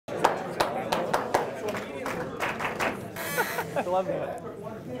love that.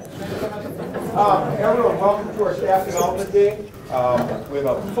 Everyone, welcome to our Staff Development Day. We have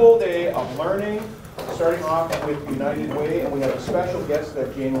a full day of learning, starting off with United Way, and we have a special guest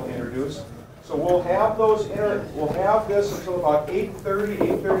that Jane will introduce. So we'll have this until about 8:30,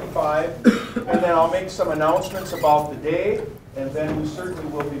 8:35, and then I'll make some announcements about the day, and then we certainly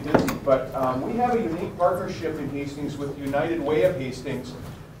will be busy. But we have a unique partnership in Hastings with United Way of Hastings,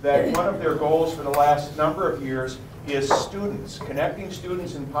 that one of their goals for the last number of years is students, connecting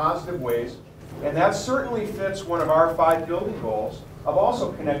students in positive ways. And that certainly fits one of our 5 building goals of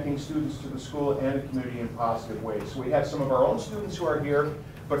also connecting students to the school and the community in positive ways. So we have some of our own students who are here,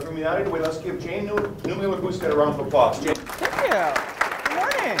 but from United Way, let's give Jane Newmuller-Boosted a round of applause. Jane. Thank you. Good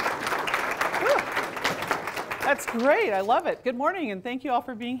morning. Whew. That's great. I love it. Good morning, and thank you all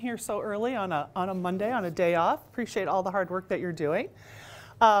for being here so early on a Monday, on a day off. Appreciate all the hard work that you're doing.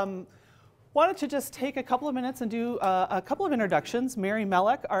 Wanted to just take a couple of minutes and do a couple of introductions. Mary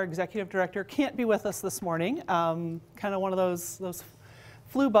Mellick, our executive director, can't be with us this morning. Kind of one of those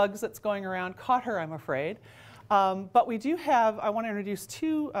flu bugs that's going around. Caught her, I'm afraid. But we do have, I want to introduce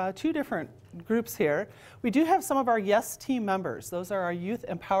two different groups here. We do have some of our YES team members. Those are our Youth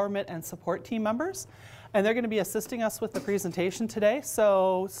Empowerment and Support team members. And they're going to be assisting us with the presentation today.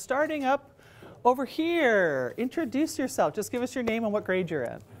 So starting up over here, introduce yourself. Just give us your name and what grade you're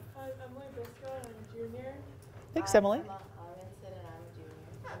in. Thanks, Emily. I'm Emma Hawkinson, and I'm a junior.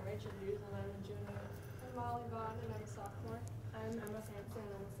 I'm Rachel Hughes, and I'm a junior. I'm Molly Bond, and I'm a sophomore. I'm Emma Sampson,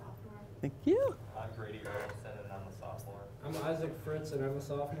 and I'm a sophomore. Thank you. I'm Grady Earlston, and I'm a sophomore. I'm Isaac Fritz, and I'm a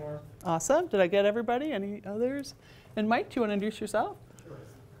sophomore. Awesome. Did I get everybody? Any others? And Mike, do you want to introduce yourself? Sure.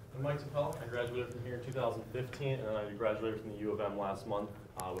 I'm Mike Zappel. I graduated from here in 2015, and I graduated from the U of M last month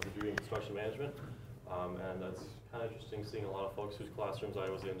with a degree in construction management. And that's kind of interesting seeing a lot of folks whose classrooms I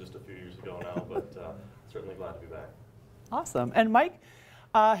was in just a few years ago now, but certainly glad to be back. Awesome. And Mike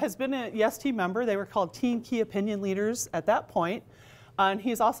has been a YES team member. They were called Teen Key Opinion Leaders at that point. And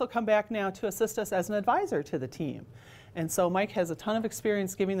he's also come back now to assist us as an advisor to the team. And so Mike has a ton of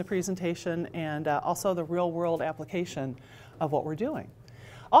experience giving the presentation and also the real world application of what we're doing.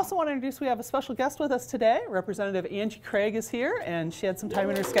 Also want to introduce, we have a special guest with us today. Representative Angie Craig is here, and she had some time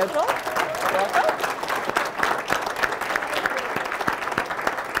in her schedule. Welcome.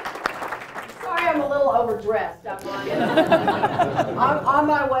 I'm a little overdressed. I'm on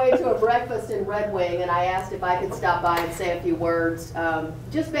my way to a breakfast in Red Wing, and I asked if I could stop by and say a few words.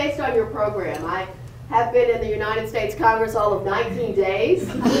 Just based on your program, I have been in the United States Congress all of 19 days,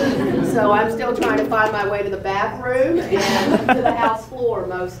 so I'm still trying to find my way to the bathroom and to the House floor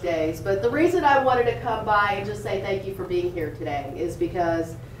most days. But the reason I wanted to come by and just say thank you for being here today is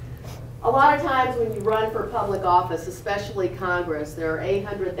because a lot of times when you run for public office, especially Congress, there are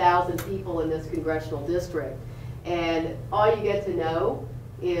 800,000 people in this congressional district, and all you get to know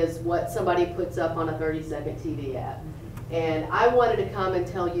is what somebody puts up on a 30-second TV ad. And I wanted to come and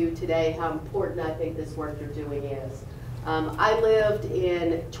tell you today how important I think this work you're doing is. I lived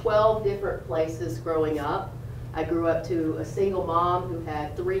in 12 different places growing up. I grew up to a single mom who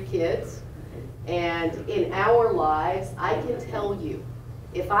had 3 kids, and in our lives, I can tell you,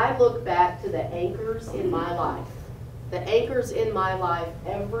 if I look back to the anchors in my life, every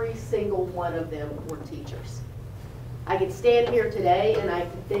single one of them were teachers. I can stand here today and I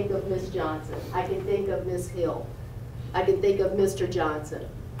can think of Miss Johnson. I can think of Miss Hill. I can think of Mr. Johnson.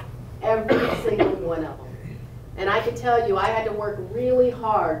 Every single one of them. And I can tell you, I had to work really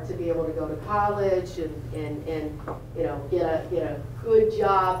hard to be able to go to college and you know, get a good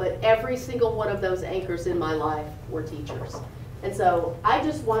job. But every single one of those anchors in my life were teachers. And so I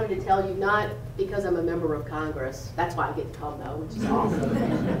just wanted to tell you, not because I'm a member of Congress, that's why I get to come though, which is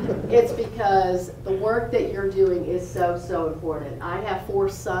awesome. It's because the work that you're doing is so, so important. I have 4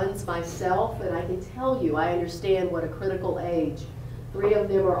 sons myself, and I can tell you, I understand what a critical age. 3 of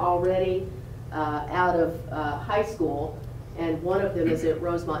them are already out of high school, and one of them is at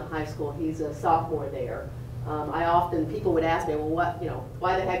Rosemont High School. He's a sophomore there. People would ask me, well,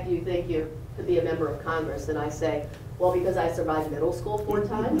 why the heck do you think you could be a member of Congress? And I say, well, because I survived middle school 4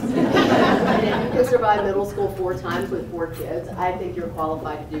 times. And if you can survive middle school 4 times with 4 kids, I think you're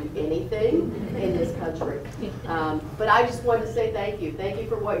qualified to do anything in this country. But I just wanted to say thank you. Thank you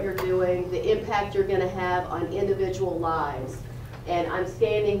for what you're doing, the impact you're going to have on individual lives. And I'm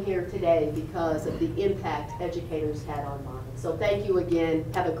standing here today because of the impact educators had on mine. So thank you again.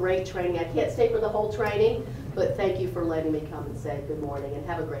 Have a great training. I can't stay for the whole training, but thank you for letting me come and say good morning, and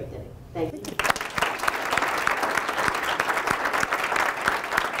have a great day. Thank you.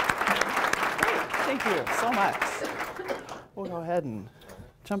 Thank you so much. We'll go ahead and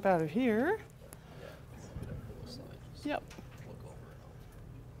jump out of here. Yep.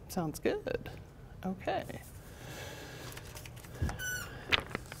 Sounds good. Okay.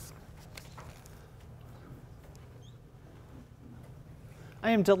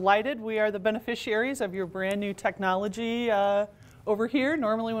 I am delighted we are the beneficiaries of your brand new technology over here.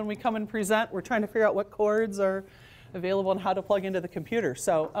 Normally when we come and present, we're trying to figure out what cords are available and how to plug into the computer.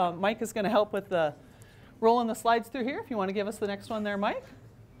 So Mike is going to help with the rolling the slides through here. If you want to give us the next one there, Mike.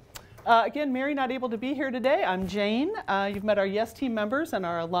 Again, Mary not able to be here today. I'm Jane. You've met our YES team members and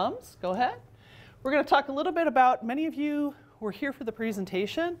our alums. Go ahead. We're going to talk a little bit about, many of you were here for the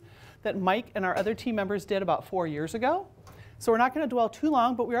presentation that Mike and our other team members did about 4 years ago. So we're not going to dwell too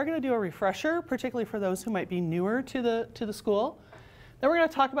long, but we are going to do a refresher, particularly for those who might be newer to the school. Then we're going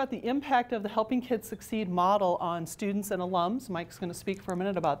to talk about the impact of the Helping Kids Succeed model on students and alums. Mike's going to speak for a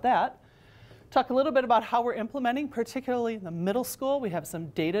minute about that. Talk a little bit about how we're implementing, particularly in the middle school. We have some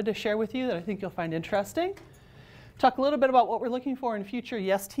data to share with you that I think you'll find interesting. Talk a little bit about what we're looking for in future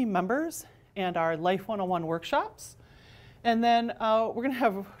YES team members and our Life 101 workshops. And then we're going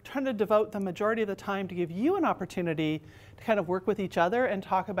to trying to devote the majority of the time to give you an opportunity to kind of work with each other and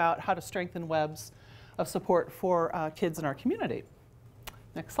talk about how to strengthen webs of support for kids in our community.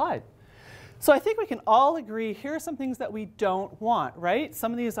 Next slide. So I think we can all agree, here are some things that we don't want, right?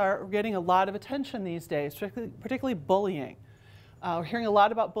 Some of these are getting a lot of attention these days, particularly bullying. We're hearing a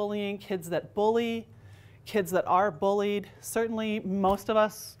lot about bullying, kids that bully, kids that are bullied. Certainly most of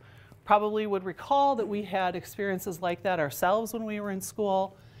us probably would recall that we had experiences like that ourselves when we were in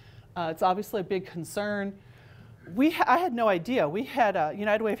school. It's obviously a big concern. I had no idea. We had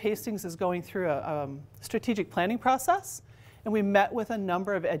United Way of Hastings is going through a strategic planning process, and we met with a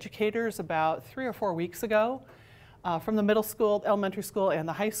number of educators about 3 or 4 weeks ago from the middle school, elementary school, and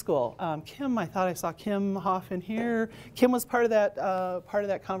the high school. Kim, I thought I saw Kim Hoff in here. Kim was part of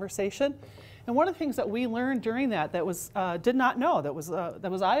that conversation. And one of the things that we learned during that was did not know, that was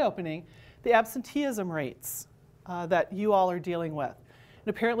eye-opening, the absenteeism rates that you all are dealing with.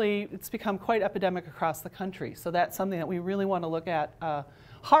 And apparently it's become quite epidemic across the country. So that's something that we really want to look at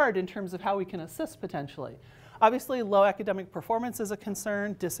hard in terms of how we can assist potentially. Obviously, low academic performance is a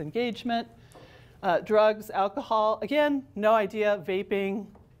concern, disengagement, drugs, alcohol. Again, no idea, vaping,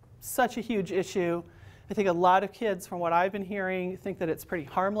 such a huge issue. I think a lot of kids, from what I've been hearing, think that it's pretty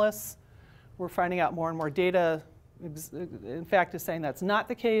harmless. We're finding out more and more data, in fact, is saying that's not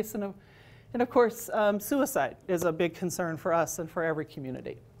the case. And of course, suicide is a big concern for us and for every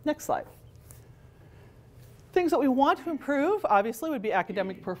community. Next slide. Things that we want to improve, obviously, would be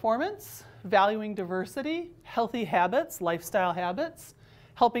academic performance, valuing diversity, healthy habits, lifestyle habits,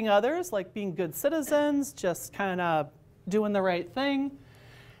 helping others, like being good citizens, just kind of doing the right thing.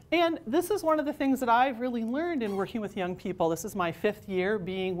 And this is one of the things that I've really learned in working with young people. This is my 5th year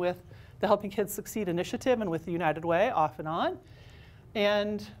being with the Helping Kids Succeed initiative and with the United Way off and on.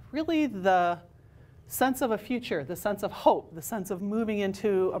 And really the sense of a future, the sense of hope, the sense of moving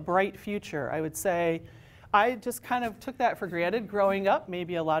into a bright future, I would say, I just kind of took that for granted growing up.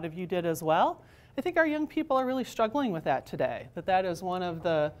 Maybe a lot of you did as well. I think our young people are really struggling with that today, that is one of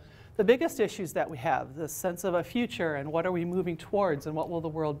the biggest issues that we have, the sense of a future and what are we moving towards and what will the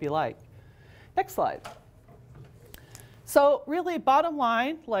world be like. Next slide. So really, bottom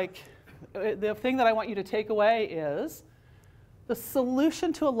line, like the thing that I want you to take away is the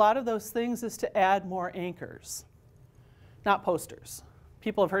solution to a lot of those things is to add more anchors, not posters.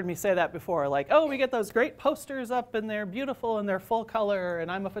 People have heard me say that before, like, oh, we get those great posters up and they're beautiful and they're full color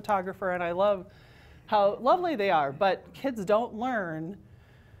and I'm a photographer and I love how lovely they are, but kids don't learn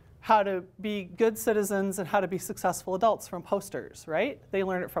how to be good citizens and how to be successful adults from posters, right? They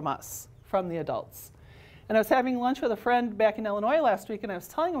learn it from us, from the adults. And I was having lunch with a friend back in Illinois last week and I was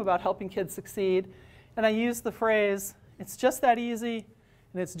telling him about Helping Kids Succeed, and I used the phrase, it's just that easy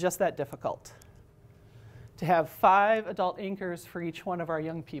and it's just that difficult. To have 5 adult anchors for each one of our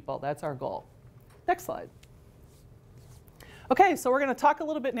young people. That's our goal. Next slide. Okay, so we're going to talk a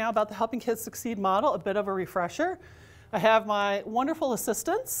little bit now about the Helping Kids Succeed model, a bit of a refresher. I have my wonderful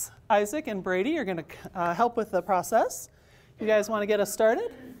assistants, Isaac and Brady, are going to help with the process. You guys want to get us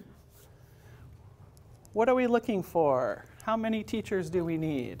started? What are we looking for? How many teachers do we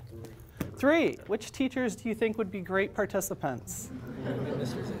need? 3. Which teachers do you think would be great participants?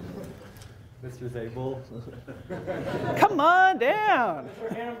 Mr. Zabel. Come on down.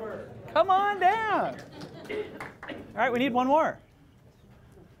 Come on down. All right, we need one more.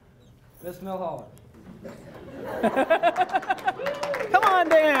 Miss Milholland. Come on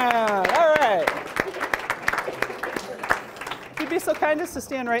down. All right. If you'd be so kind as to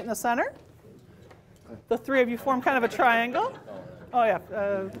stand right in the center. The 3 of you form kind of a triangle. Oh,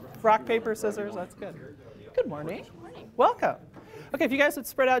 yeah. Rock, paper, scissors. That's good. Good morning. Welcome. Okay, if you guys would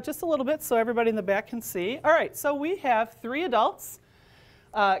spread out just a little bit so everybody in the back can see. All right, so we have 3 adults.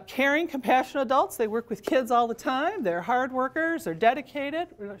 Caring, compassionate adults. They work with kids all the time. They're hard workers. They're dedicated.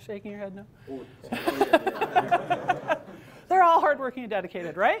 You're not shaking your head, no? They're all hardworking and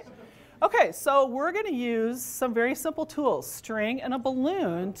dedicated, right? Okay, so we're going to use some very simple tools, string and a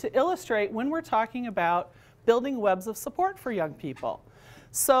balloon, to illustrate when we're talking about building webs of support for young people.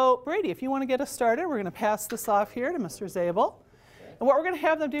 So Brady, if you want to get us started, we're going to pass this off here to Mr. Zabel. And what we're going to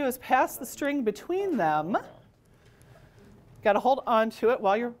have them do is pass the string between them. Got to hold on to it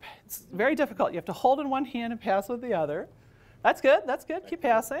while you're, it's very difficult. You have to hold in one hand and pass with the other. That's good, that's good. Keep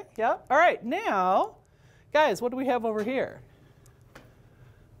passing, yep. All right, now, guys, what do we have over here?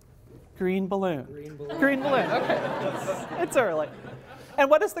 Green balloon. Green balloon. Green balloon, okay. It's early. And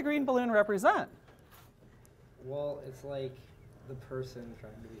what does the green balloon represent? Well, it's like the person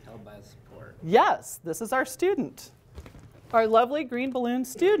trying to be held by support. Yes, this is our student. Our lovely green balloon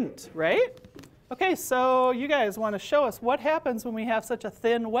student, right? Okay, so you guys want to show us what happens when we have such a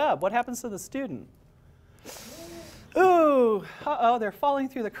thin web. What happens to the student? Ooh, uh-oh, they're falling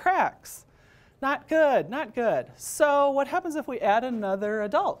through the cracks. Not good, not good. So what happens if we add another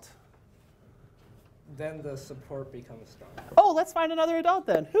adult? Then the support becomes stronger. Oh, let's find another adult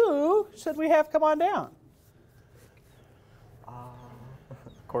then. Who should we have come on down?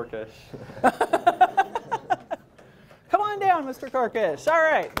 Corkish. Come on down, Mr. Corkish. All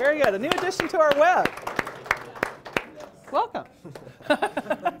right, very good. A new addition to our web. Welcome.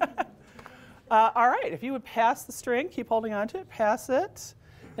 All right, if you would pass the string, keep holding on to it, pass it.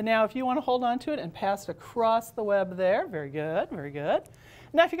 And now if you want to hold on to it and pass it across the web there, very good, very good.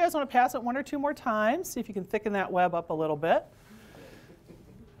 Now if you guys want to pass it 1 or 2 more times, see if you can thicken that web up a little bit.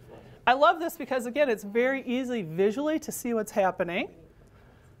 I love this because, again, it's very easy visually to see what's happening.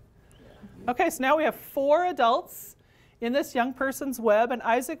 Okay, so now we have 4 adults in this young person's web. And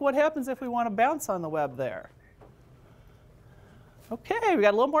Isaac, what happens if we want to bounce on the web there? Okay, we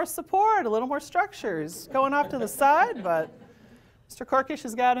got a little more support, a little more structures going off to the side, but Mr. Corkish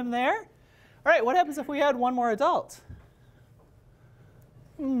has got him there. All right, what happens if we add 1 more adult?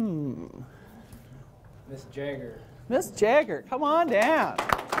 Miss Jagger. Miss Jagger, come on down.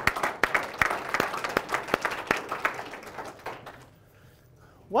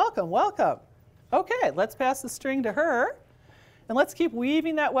 Welcome, welcome. Okay, let's pass the string to her. And let's keep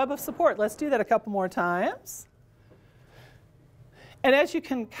weaving that web of support. Let's do that a couple more times. And as you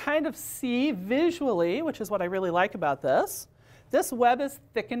can kind of see visually, which is what I really like about this web is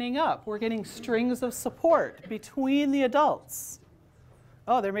thickening up. We're getting strings of support between the adults.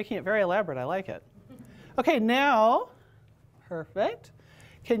 Oh, they're making it very elaborate. I like it. Okay, now, perfect.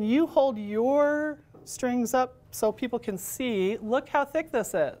 Can you hold your strings up so people can see? Look how thick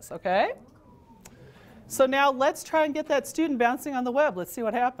this is, okay? So now let's try and get that student bouncing on the web. Let's see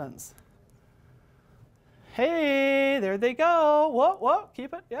what happens. Hey, there they go. Whoa, whoa,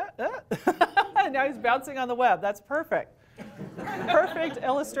 keep it. Yeah. Now he's bouncing on the web. That's perfect. Perfect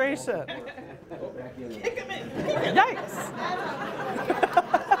illustration. Yikes.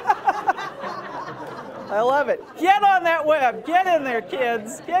 I love it. Get on that web. Get in there,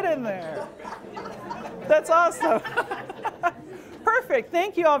 kids. Get in there. That's awesome. Perfect.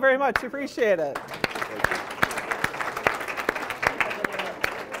 Thank you all very much. Appreciate it.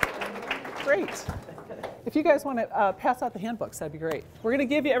 Great. If you guys want to pass out the handbooks, that'd be great. We're going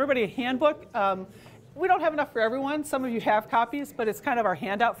to give you everybody a handbook. We don't have enough for everyone. Some of you have copies, but it's kind of our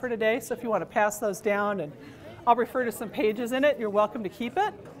handout for today. So if you want to pass those down, and I'll refer to some pages in it, you're welcome to keep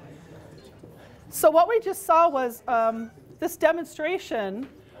it. So what we just saw was this demonstration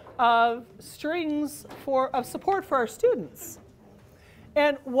of strings of support for our students.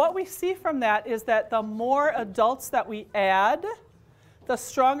 And what we see from that is that the more adults that we add, the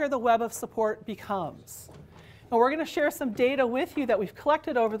stronger the web of support becomes. And we're going to share some data with you that we've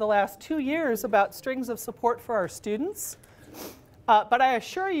collected over the last 2 years about strings of support for our students. But I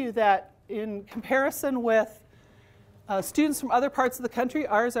assure you that in comparison with students from other parts of the country,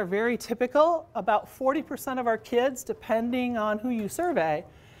 ours are very typical. About 40% of our kids, depending on who you survey,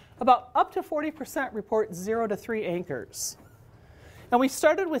 about up to 40% report 0 to 3 anchors. And we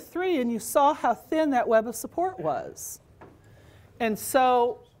started with 3, and you saw how thin that web of support was. And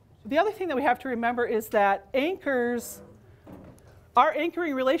so the other thing that we have to remember is that anchors, our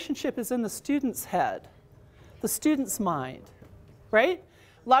anchoring relationship is in the student's head, the student's mind, right?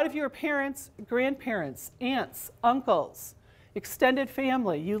 A lot of you are parents, grandparents, aunts, uncles, extended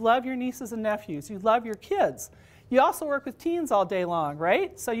family. You love your nieces and nephews. You love your kids. You also work with teens all day long,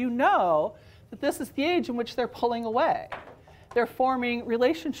 right? So you know that this is the age in which they're pulling away. They're forming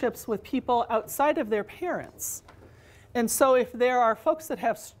relationships with people outside of their parents. And so if there are folks that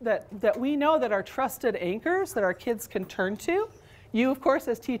have that we know that are trusted anchors that our kids can turn to, you of course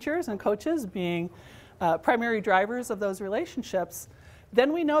as teachers and coaches being primary drivers of those relationships,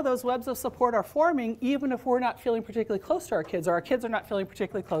 then we know those webs of support are forming even if we're not feeling particularly close to our kids or our kids are not feeling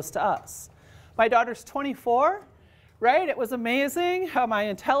particularly close to us. My daughter's 24, right? It was amazing how my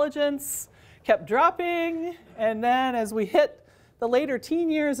intelligence kept dropping, and then as we hit the later teen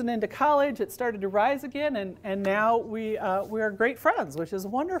years and into college, it started to rise again, and now we are great friends, which is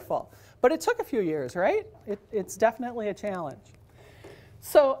wonderful. But it took a few years, right? It's definitely a challenge.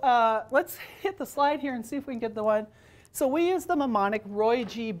 So let's hit the slide here and see if we can get the one. So we use the mnemonic Roy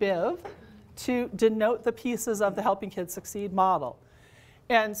G. Biv to denote the pieces of the Helping Kids Succeed model.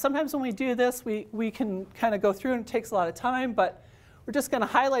 And sometimes when we do this, we can kind of go through, and it takes a lot of time, but we're just going to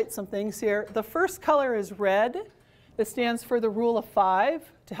highlight some things here. The first color is red. This stands for the rule of 5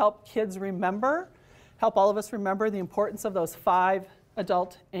 to help kids remember, help all of us remember the importance of those 5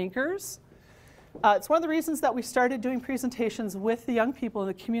 adult anchors. It's one of the reasons that we started doing presentations with the young people in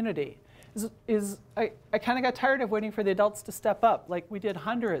the community. I kind of got tired of waiting for the adults to step up. Like we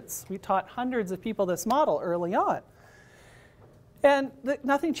taught hundreds of people this model early on. And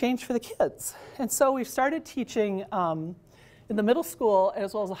nothing changed for the kids. And so we started teaching in the middle school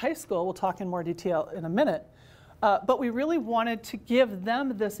as well as the high school. We'll talk in more detail in a minute. But we really wanted to give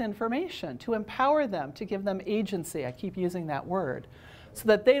them this information, to empower them, to give them agency. I keep using that word, so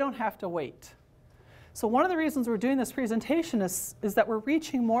that they don't have to wait. So one of the reasons we're doing this presentation is that we're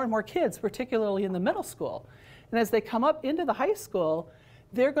reaching more and more kids, particularly in the middle school. And as they come up into the high school,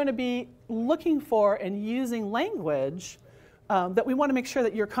 they're going to be looking for and using language that we want to make sure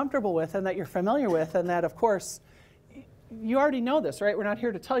that you're comfortable with and that you're familiar with, and that, of course, you already know this, right? We're not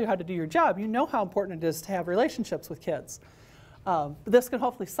here to tell you how to do your job. You know how important it is to have relationships with kids. This can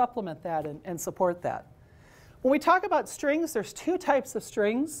hopefully supplement that and support that. When we talk about strings, there's 2 types of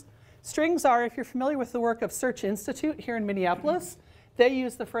strings. Strings are, if you're familiar with the work of Search Institute here in Minneapolis, they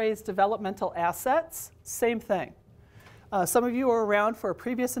use the phrase developmental assets. Same thing. Some of you were around for a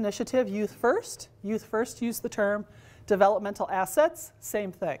previous initiative, Youth First. Youth First used the term developmental assets.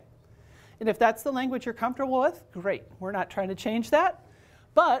 Same thing. And if that's the language you're comfortable with, great. We're not trying to change that.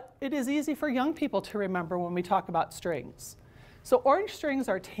 But it is easy for young people to remember when we talk about strings. So orange strings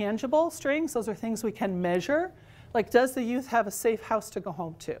are tangible strings. Those are things we can measure. Like, does the youth have a safe house to go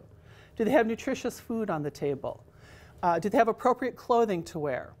home to? Do they have nutritious food on the table? Do they have appropriate clothing to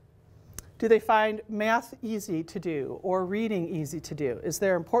wear? Do they find math easy to do or reading easy to do? Is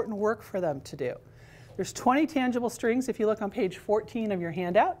there important work for them to do? There's 20 tangible strings. If you look on page 14 of your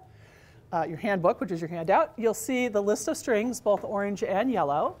handout, your handbook, which is your handout, you'll see the list of strings, both orange and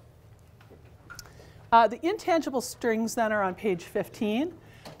yellow. The intangible strings then are on page 15.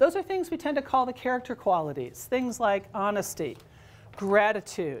 Those are things we tend to call the character qualities, things like honesty,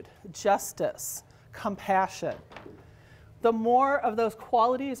 gratitude, justice, compassion. The more of those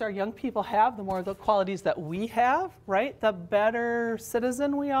qualities our young people have, the more of the qualities that we have, right? The better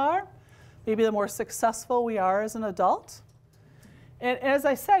citizen we are, maybe the more successful we are as an adult. And as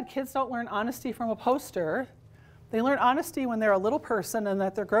I said, kids don't learn honesty from a poster. They learn honesty when they're a little person and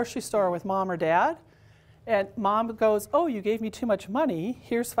at their grocery store with mom or dad. And mom goes, oh, you gave me too much money.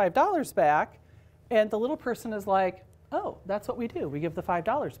 Here's $5 back. And the little person is like, oh, that's what we do. We give the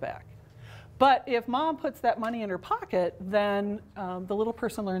 $5 back. But if mom puts that money in her pocket, then the little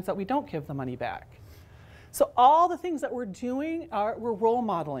person learns that we don't give the money back. So all the things that we're doing, we're role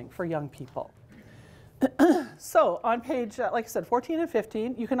modeling for young people. So on page, like I said, 14 and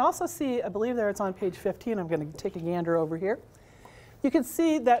 15, you can also see, I believe there it's on page 15. I'm going to take a gander over here. You can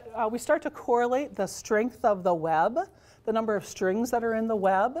see that we start to correlate the strength of the web, the number of strings that are in the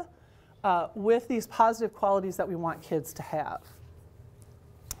web, with these positive qualities that we want kids to have.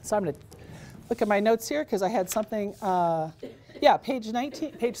 So I'm going to look at my notes here because I had something, yeah, page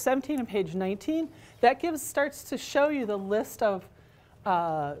 17 and page 19. That starts to show you the list of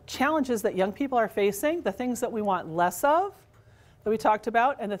challenges that young people are facing, the things that we want less of, that we talked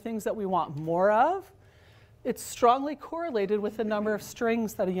about, and the things that we want more of. It's strongly correlated with the number of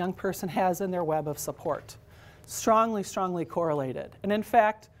strings that a young person has in their web of support. Strongly, strongly correlated. And in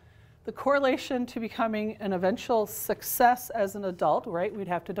fact, the correlation to becoming an eventual success as an adult, right? We'd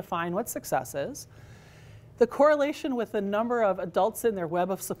have to define what success is. The correlation with the number of adults in their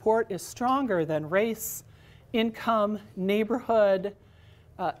web of support is stronger than race, income, neighborhood,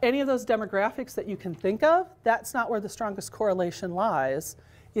 any of those demographics that you can think of. That's not where the strongest correlation lies.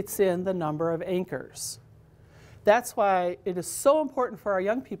 It's in the number of anchors. That's why it is so important for our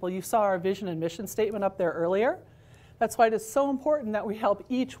young people. You saw our vision and mission statement up there earlier. That's why it is so important that we help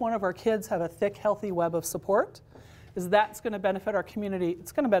each one of our kids have a thick, healthy web of support. is that's going to benefit our community.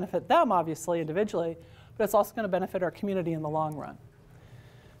 It's going to benefit them, obviously, individually, but it's also going to benefit our community in the long run.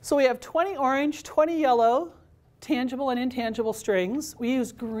 So we have 20 orange, 20 yellow, tangible and intangible strings. We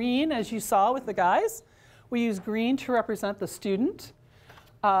use green, as you saw with the guys. We use green to represent the student.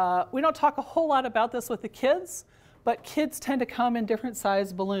 We don't talk a whole lot about this with the kids, but kids tend to come in different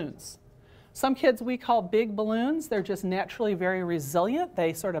size balloons. Some kids we call big balloons. They're just naturally very resilient.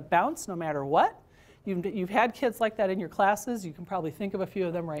 They sort of bounce no matter what. You've had kids like that in your classes. You can probably think of a few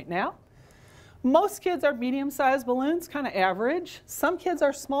of them right now. Most kids are medium-sized balloons, kind of average. Some kids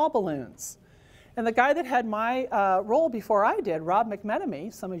are small balloons. And the guy that had my role before I did, Rob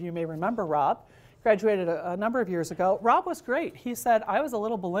McMenemy, some of you may remember Rob, graduated a number of years ago. Rob was great. He said, I was a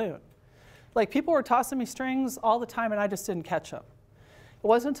little balloon. Like, people were tossing me strings all the time, and I just didn't catch them. It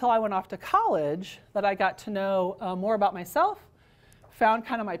wasn't until I went off to college that I got to know more about myself, found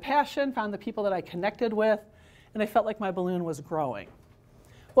kind of my passion, found the people that I connected with, and I felt like my balloon was growing.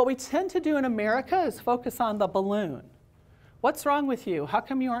 What we tend to do in America is focus on the balloon. What's wrong with you? How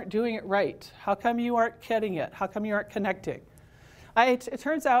come you aren't doing it right? How come you aren't getting it? How come you aren't connecting? It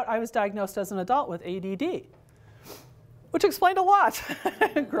turns out I was diagnosed as an adult with ADD, which explained a lot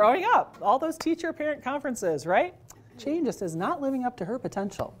growing up. All those teacher-parent conferences, right? Jane just is not living up to her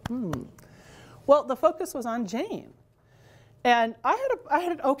potential. Well, the focus was on Jane. And I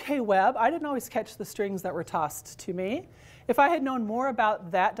had an okay web. I didn't always catch the strings that were tossed to me. If I had known more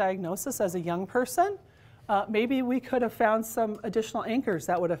about that diagnosis as a young person, maybe we could have found some additional anchors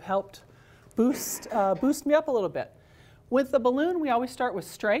that would have helped boost me up a little bit. With the balloon, we always start with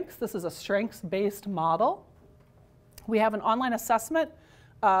strengths. This is a strengths-based model. We have an online assessment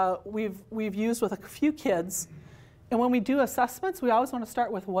we've used with a few kids. And when we do assessments, we always want to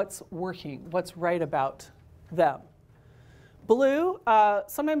start with what's working, what's right about them. Blue,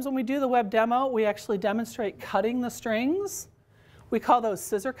 sometimes when we do the web demo, we actually demonstrate cutting the strings. We call those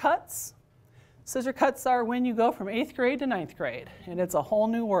scissor cuts. Scissor cuts are when you go from 8th grade to 9th grade, and it's a whole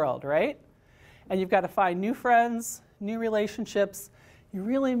new world, right? And you've got to find new friends, new relationships. You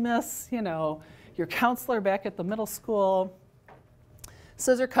really miss, your counselor back at the middle school.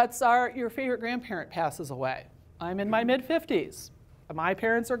 Scissor cuts are your favorite grandparent passes away. I'm in my mid-50s. My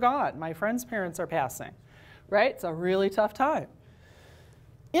parents are gone. My friends' parents are passing. Right? It's a really tough time.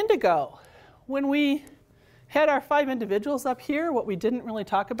 Indigo. When we had our 5 individuals up here, what we didn't really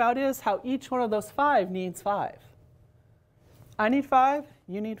talk about is how each one of those 5 needs 5. I need 5,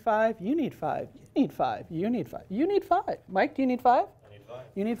 you need 5, you need 5, you need 5, you need 5, you need 5. Mike, do you need 5? I need 5.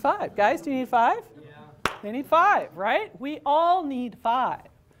 You need 5. Guys, do you need 5? Yeah. They need 5, right? We all need 5.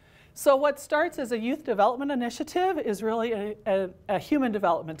 So what starts as a youth development initiative is really a human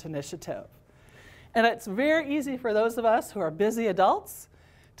development initiative. And it's very easy for those of us who are busy adults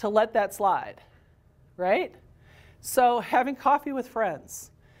to let that slide, right? So having coffee with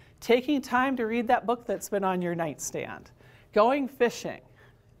friends, taking time to read that book that's been on your nightstand, going fishing,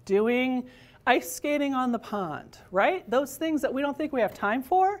 doing ice skating on the pond, right? Those things that we don't think we have time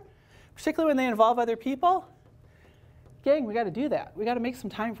for, particularly when they involve other people. Gang, we got to do that. We got to make some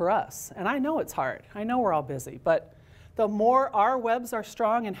time for us. And I know it's hard. I know we're all busy, but the more our webs are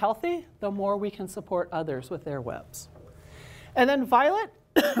strong and healthy, the more we can support others with their webs. And then violet,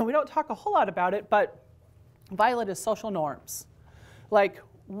 we don't talk a whole lot about it, but violet is social norms. Like,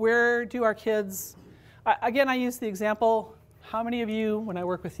 where do our kids, again, I use the example, how many of you, when I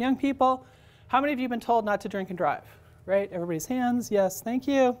work with young people, how many of you have been told not to drink and drive? Right? Everybody's hands, yes, thank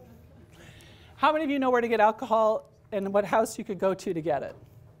you. How many of you know where to get alcohol and what house you could go to get it?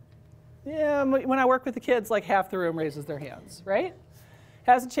 Yeah, when I work with the kids, like half the room raises their hands, right?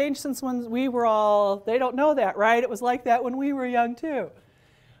 Hasn't changed since when we were all, they don't know that, right? It was like that when we were young too.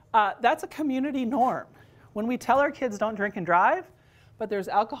 That's a community norm. When we tell our kids don't drink and drive, but there's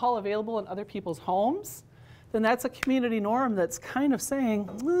alcohol available in other people's homes, then that's a community norm that's kind of saying,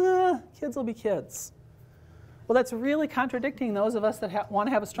 kids will be kids. Well, that's really contradicting those of us that want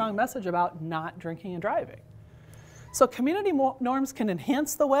to have a strong message about not drinking and driving. So community norms can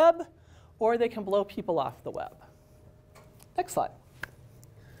enhance the web, or they can blow people off the web. Next slide.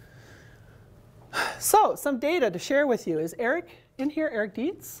 So some data to share with you. Is Eric in here, Eric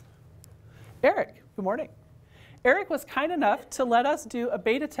Dietz? Eric, good morning. Eric was kind enough to let us do a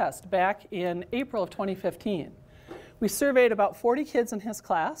beta test back in April of 2015. We surveyed about 40 kids in his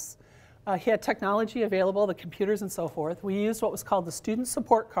class. He had technology available, the computers and so forth. We used what was called the student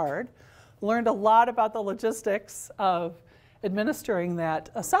support card, learned a lot about the logistics of administering that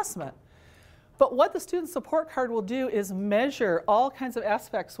assessment. But what the student support card will do is measure all kinds of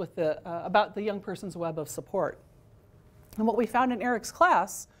aspects with about the young person's web of support. And what we found in Eric's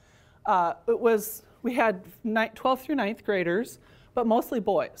class, it was we had 12th through 9th graders, but mostly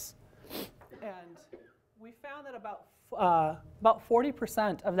boys. And we found that about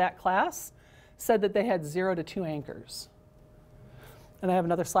 40% of that class said that they had 0 to 2 anchors. And I have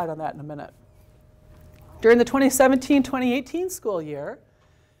another slide on that in a minute. During the 2017-2018 school year,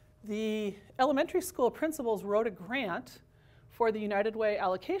 the elementary school principals wrote a grant for the United Way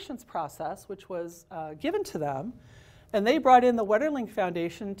allocations process, which was given to them. And they brought in the Wetterling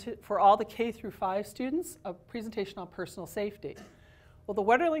Foundation for all the K through 5 students, a presentation on personal safety. Well, the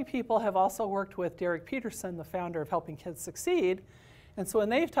Wetterling people have also worked with Derek Peterson, the founder of Helping Kids Succeed. And so when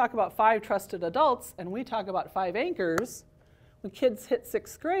they talk about 5 trusted adults and we talk about 5 anchors, when kids hit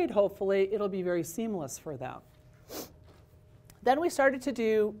 6th grade, hopefully, it'll be very seamless for them. Then we started to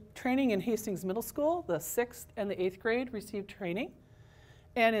do training in Hastings Middle School. The 6th and the 8th grade received training.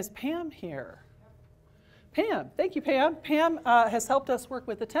 And is Pam here? Pam, thank you, Pam. Pam has helped us work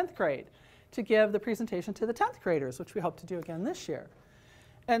with the 10th grade to give the presentation to the 10th graders, which we hope to do again this year.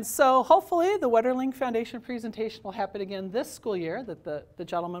 And so hopefully the Wetterling Foundation presentation will happen again this school year, that the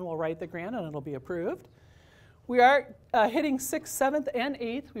gentleman will write the grant and it'll be approved. We are hitting 6th, 7th, and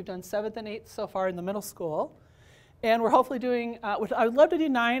 8th. We've done 7th and 8th so far in the middle school. And we're hopefully doing, I would love to do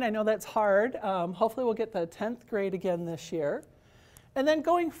 9. I know that's hard. Hopefully we'll get the 10th grade again this year. And then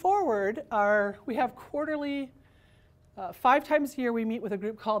going forward, we have quarterly, 5 times a year we meet with a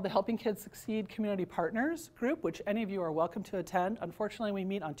group called the Helping Kids Succeed Community Partners group, which any of you are welcome to attend. Unfortunately, we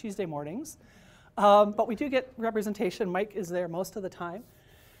meet on Tuesday mornings. But we do get representation. Mike is there most of the time.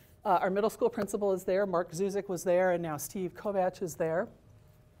 Our middle school principal is there. Mark Zuzik was there, and now Steve Kovach is there.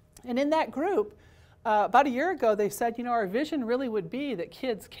 And in that group, about a year ago, they said, you know, our vision really would be that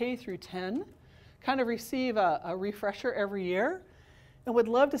kids K through 10 kind of receive a refresher every year, and would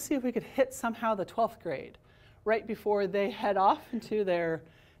love to see if we could hit somehow the 12th grade. Right before they head off into their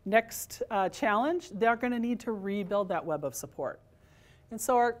next challenge, they're going to need to rebuild that web of support. And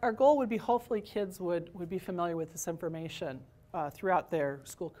so our goal would be hopefully kids would be familiar with this information throughout their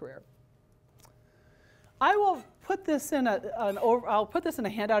school career. I will put this in I'll put this in a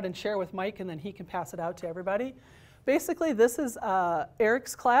handout and share with Mike, and then he can pass it out to everybody. Basically, this is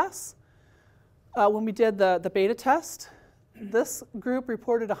Eric's class when we did the beta test. This group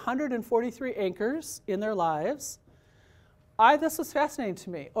reported 143 anchors in their lives. This was fascinating to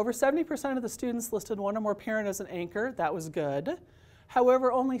me. Over 70% of the students listed one or more parent as an anchor. That was good.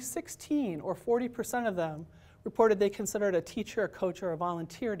 However, only 16 or 40% of them reported they considered a teacher, a coach, or a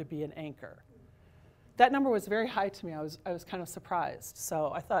volunteer to be an anchor. That number was very high to me. I was kind of surprised.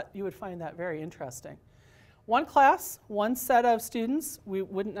 So I thought you would find that very interesting. One class, one set of students. We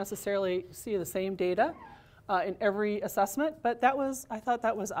wouldn't necessarily see the same data in every assessment, but I thought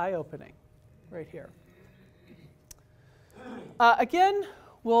that was eye-opening right here. Again,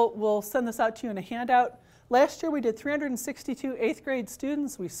 we'll send this out to you in a handout. Last year we did 362 8th grade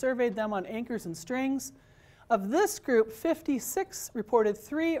students. We surveyed them on anchors and strings. Of this group, 56 reported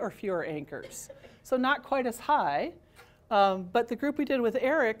 3 or fewer anchors. So not quite as high, but the group we did with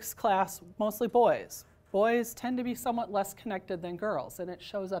Eric's class, mostly boys. Boys tend to be somewhat less connected than girls, and it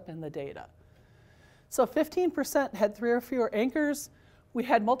shows up in the data. So 15% had 3 or fewer anchors. We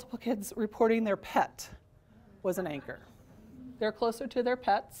had multiple kids reporting their pet was an anchor. They're closer to their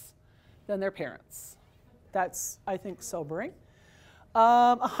pets than their parents. That's, I think, sobering.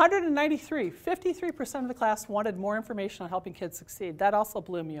 193, 53% of the class wanted more information on helping kids succeed. That also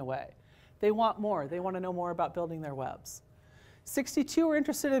blew me away. They want more. They want to know more about building their webs. 62 were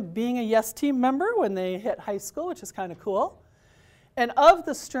interested in being a YES team member when they hit high school, which is kind of cool. And of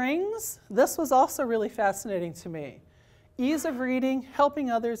the strings, this was also really fascinating to me. Ease of reading,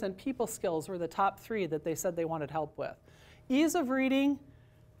 helping others, and people skills were the top 3 that they said they wanted help with. Ease of reading,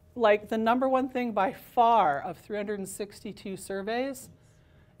 like the #1 thing by far of 362 surveys,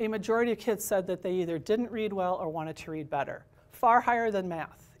 a majority of kids said that they either didn't read well or wanted to read better. Far higher than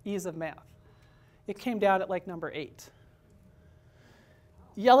math, ease of math. It came down at like number 8.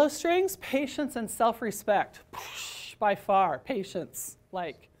 Yellow strings, patience and self-respect. By far, patience,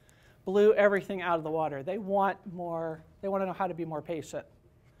 like blew everything out of the water. They want more, they want to know how to be more patient.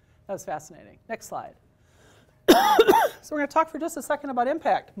 That was fascinating. Next slide. So we're going to talk for just a second about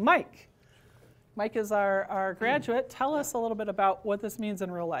impact. Mike. Mike is our graduate. Tell us a little bit about what this means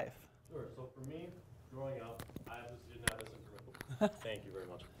in real life. Sure. So for me, growing up, I obviously didn't have this information. Thank you very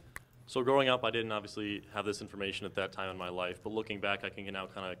much. So growing up, I didn't obviously have this information at that time in my life, but looking back, I can now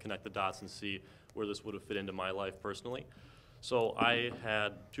kind of connect the dots and see where this would have fit into my life personally. So I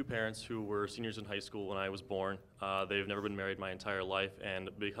had 2 parents who were seniors in high school when I was born. They've never been married my entire life, and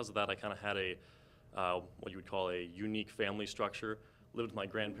because of that, I kind of had a what you would call a unique family structure. lived with my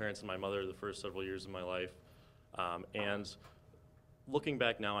grandparents and my mother the first several years of my life. And looking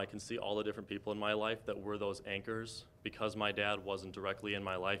back now, I can see all the different people in my life that were those anchors because my dad wasn't directly in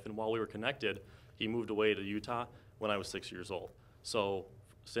my life. And while we were connected, he moved away to Utah when I was 6 years old. So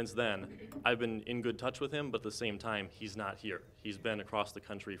since then, I've been in good touch with him, but at the same time, he's not here. He's been across the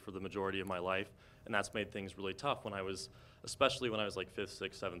country for the majority of my life, and that's made things really tough especially when I was like 5th,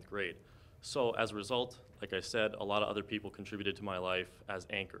 6th, 7th grade. So as a result, like I said, a lot of other people contributed to my life as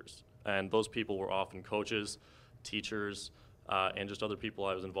anchors. And those people were often coaches, teachers, and just other people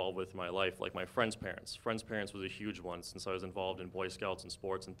I was involved with in my life, like my friends' parents. Friends' parents was a huge one since I was involved in Boy Scouts and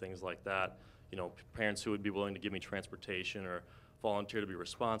sports and things like that. You know, parents who would be willing to give me transportation or volunteer to be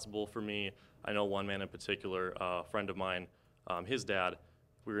responsible for me. I know one man in particular, a friend of mine, his dad,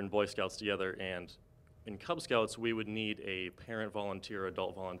 we were in Boy Scouts together, and in Cub Scouts, we would need a parent volunteer,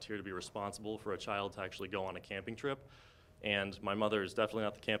 adult volunteer to be responsible for a child to actually go on a camping trip. And my mother is definitely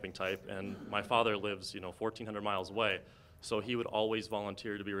not the camping type, and my father lives, 1,400 miles away. So he would always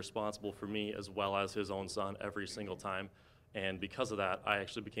volunteer to be responsible for me as well as his own son every single time. And because of that, I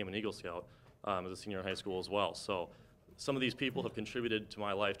actually became an Eagle Scout as a senior in high school as well. So some of these people have contributed to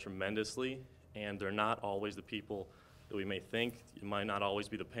my life tremendously, and they're not always the people that we may think. It might not always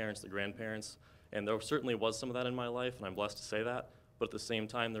be the parents, the grandparents. And there certainly was some of that in my life, and I'm blessed to say that. But at the same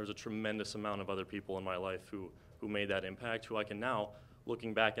time, there was a tremendous amount of other people in my life who made that impact, who I can now,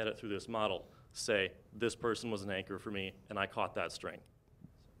 looking back at it through this model, say, this person was an anchor for me, and I caught that string.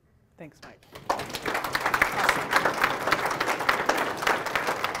 Thanks, Mike.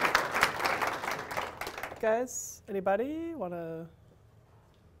 Guys, anybody want to?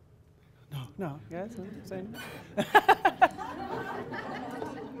 No, guys, same.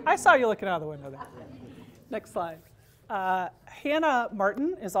 I saw you looking out of the window there. Next slide. Hannah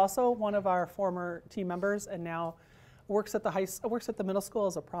Martin is also one of our former team members and now works at the middle school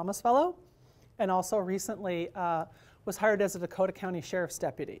as a Promise Fellow, and also recently was hired as a Dakota County Sheriff's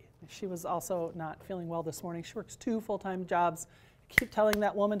Deputy. She was also not feeling well this morning. She works 2 full-time jobs. I keep telling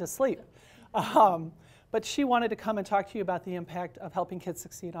that woman to sleep. But she wanted to come and talk to you about the impact of helping kids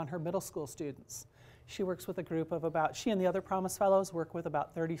succeed on her middle school students. She works with a group of she and the other Promise Fellows work with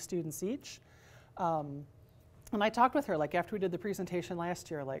about 30 students each. And I talked with her, like after we did the presentation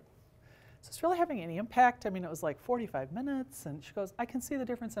last year, like, is this really having any impact? I mean, it was like 45 minutes, and she goes, I can see the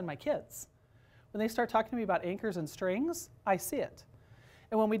difference in my kids. When they start talking to me about anchors and strings, I see it.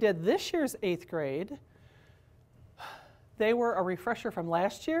 And when we did this year's 8th grade, they were a refresher from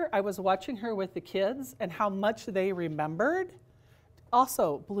last year. I was watching her with the kids, and how much they remembered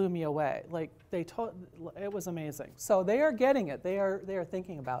also blew me away. Like, it was amazing. So they are getting it. They are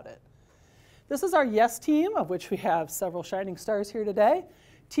thinking about it. This is our YES team, of which we have several shining stars here today.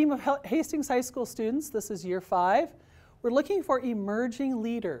 Team of Hastings High School students. This is year 5. We're looking for emerging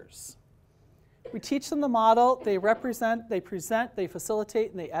leaders. We teach them the model. They represent, they present, they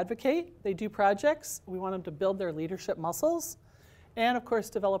facilitate, and they advocate. They do projects. We want them to build their leadership muscles and, of course,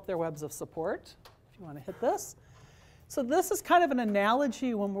 develop their webs of support, if you want to hit this. So this is kind of an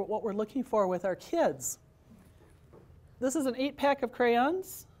analogy when what we're looking for with our kids. This is an 8-pack of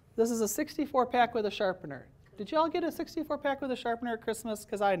crayons. This is a 64-pack with a sharpener. Did you all get a 64-pack with a sharpener at Christmas?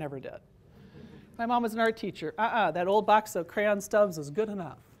 Because I never did. My mom was an art teacher. That old box of crayon stubs is good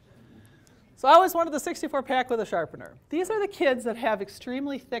enough. So I always wanted the 64-pack with a sharpener. These are the kids that have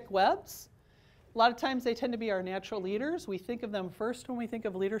extremely thick webs. A lot of times they tend to be our natural leaders. We think of them first when we think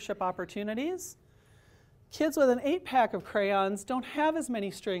of leadership opportunities. Kids with an 8-pack of crayons don't have as many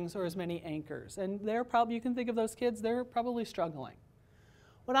strings or as many anchors. And you can think of those kids, they're probably struggling.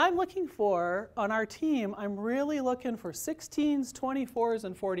 What I'm looking for on our team, I'm really looking for 16s, 24s,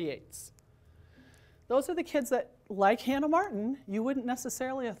 and 48s. Those are the kids that, like Hannah Martin, you wouldn't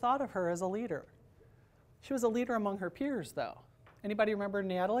necessarily have thought of her as a leader. She was a leader among her peers, though. Anybody remember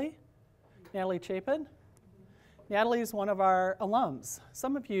Natalie? Natalie Chapin? Natalie is one of our alums.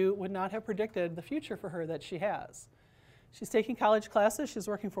 Some of you would not have predicted the future for her that she has. She's taking college classes, she's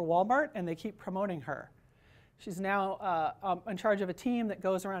working for Walmart, and they keep promoting her. She's now in charge of a team that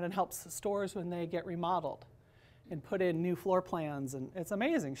goes around and helps stores when they get remodeled and put in new floor plans, and it's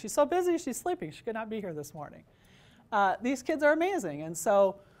amazing. She's so busy, she's sleeping. She could not be here this morning. These kids are amazing, and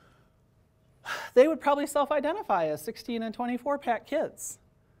so they would probably self-identify as 16 and 24-pack kids.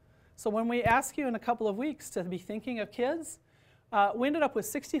 So when we ask you in a couple of weeks to be thinking of kids, we ended up with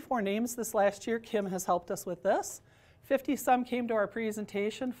 64 names this last year. Kim has helped us with this. 50-some came to our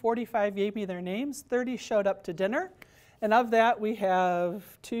presentation, 45 gave me their names, 30 showed up to dinner, and of that we have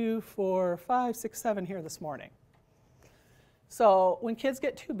 2, 4, 5, 6, 7 here this morning. So when kids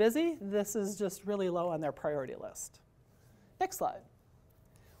get too busy, this is just really low on their priority list. Next slide.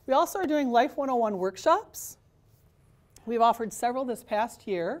 We also are doing Life 101 workshops. We've offered several this past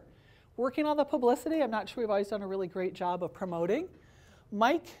year. Working on the publicity, I'm not sure we've always done a really great job of promoting.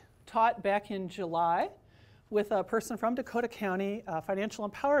 Mike taught back in July with a person from Dakota County, Financial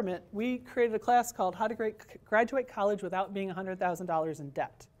Empowerment. We created a class called How to Graduate College Without Being $100,000 in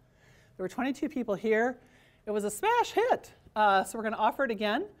Debt. There were 22 people here. It was a smash hit. So we're going to offer it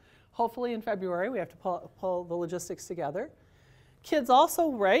again, hopefully in February. We have to pull the logistics together. Kids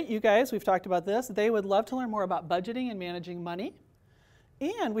also, right, you guys, we've talked about this, they would love to learn more about budgeting and managing money.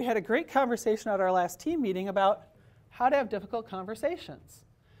 And we had a great conversation at our last team meeting about how to have difficult conversations.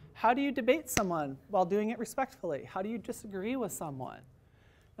 How do you debate someone while doing it respectfully? How do you disagree with someone?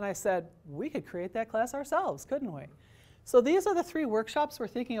 And I said, we could create that class ourselves, couldn't we? So these are the 3 workshops we're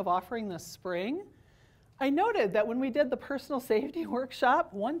thinking of offering this spring. I noted that when we did the personal safety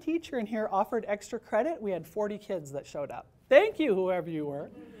workshop, one teacher in here offered extra credit. We had 40 kids that showed up. Thank you, whoever you were.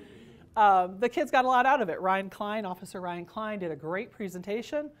 The kids got a lot out of it. Officer Ryan Klein did a great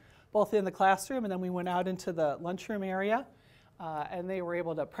presentation, both in the classroom and then we went out into the lunchroom area. And they were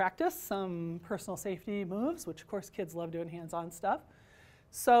able to practice some personal safety moves, which of course kids love doing hands-on stuff.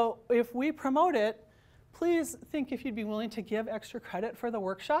 So if we promote it, please think if you'd be willing to give extra credit for the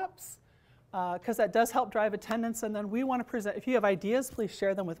workshops, because that does help drive attendance. And then we want to present, if you have ideas, please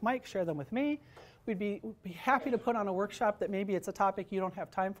share them with Mike, share them with me. We'd be happy to put on a workshop that maybe it's a topic you don't have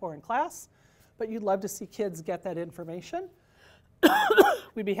time for in class, but you'd love to see kids get that information.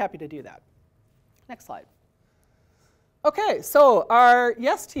 We'd be happy to do that. Next slide. Okay, so our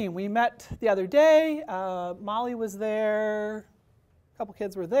YES team, we met the other day. Molly was there, a couple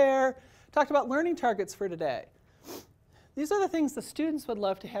kids were there. Talked about learning targets for today. These are the things the students would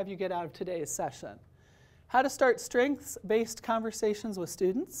love to have you get out of today's session. How to start strengths-based conversations with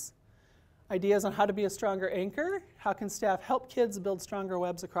students. Ideas on how to be a stronger anchor. How can staff help kids build stronger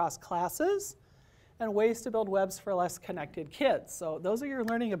webs across classes? And ways to build webs for less connected kids. So those are your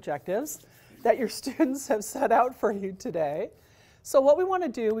learning objectives that your students have set out for you today. So what we want to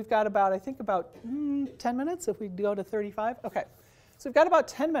do, we've got about, I think about 10 minutes if we go to 35. Okay, so we've got about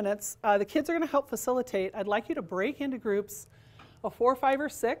 10 minutes. The kids are going to help facilitate. I'd like you to break into groups of 4, 5, or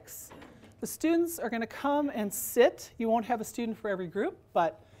 6. The students are going to come and sit. You won't have a student for every group,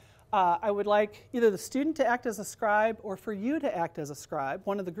 but I would like either the student to act as a scribe or for you to act as a scribe,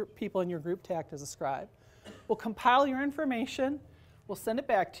 one of the people in your group to act as a scribe. We'll compile your information. We'll send it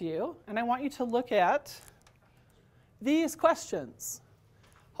back to you, and I want you to look at these questions.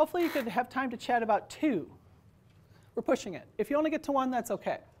 Hopefully you could have time to chat about 2. We're pushing it. If you only get to 1, that's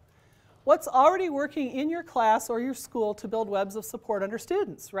okay. What's already working in your class or your school to build webs of support under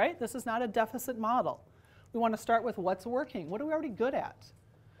students, right? This is not a deficit model. We want to start with what's working. What are we already good at?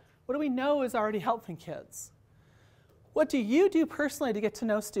 What do we know is already helping kids? What do you do personally to get to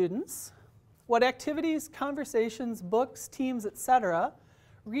know students? What activities, conversations, books, teams, etc.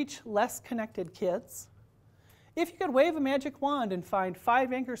 reach less connected kids? If you could wave a magic wand and find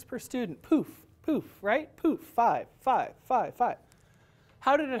 5 anchors per student, poof, poof, right? Poof, 5, 5, 5, 5.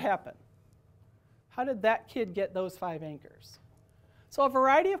 How did it happen? How did that kid get those 5 anchors? So a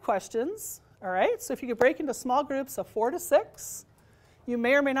variety of questions, all right? So if you could break into small groups of 4 to 6, you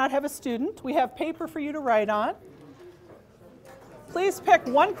may or may not have a student. We have paper for you to write on. Please pick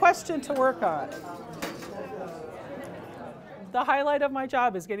 1 question to work on. The highlight of my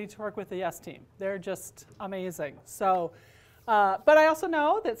job is getting to work with the YES team. They're just amazing. So, but I also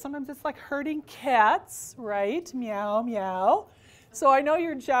know that sometimes it's like herding cats, right? Meow, meow. So I know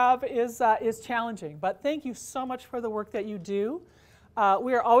your job is challenging, but thank you so much for the work that you do.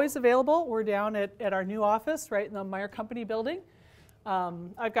 We are always available. We're down at our new office right in the Meyer Company building.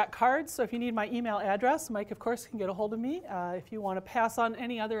 I've got cards, so if you need my email address, Mike, of course, can get a hold of me. If you want to pass on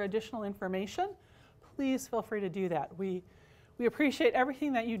any other additional information, please feel free to do that. We appreciate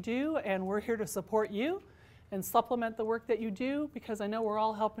everything that you do, and we're here to support you and supplement the work that you do, because I know we're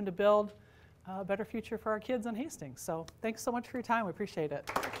all helping to build a better future for our kids in Hastings. So thanks so much for your time. We appreciate it.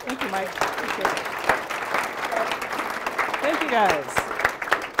 Thank you, Mike. Appreciate it. Thank you, guys.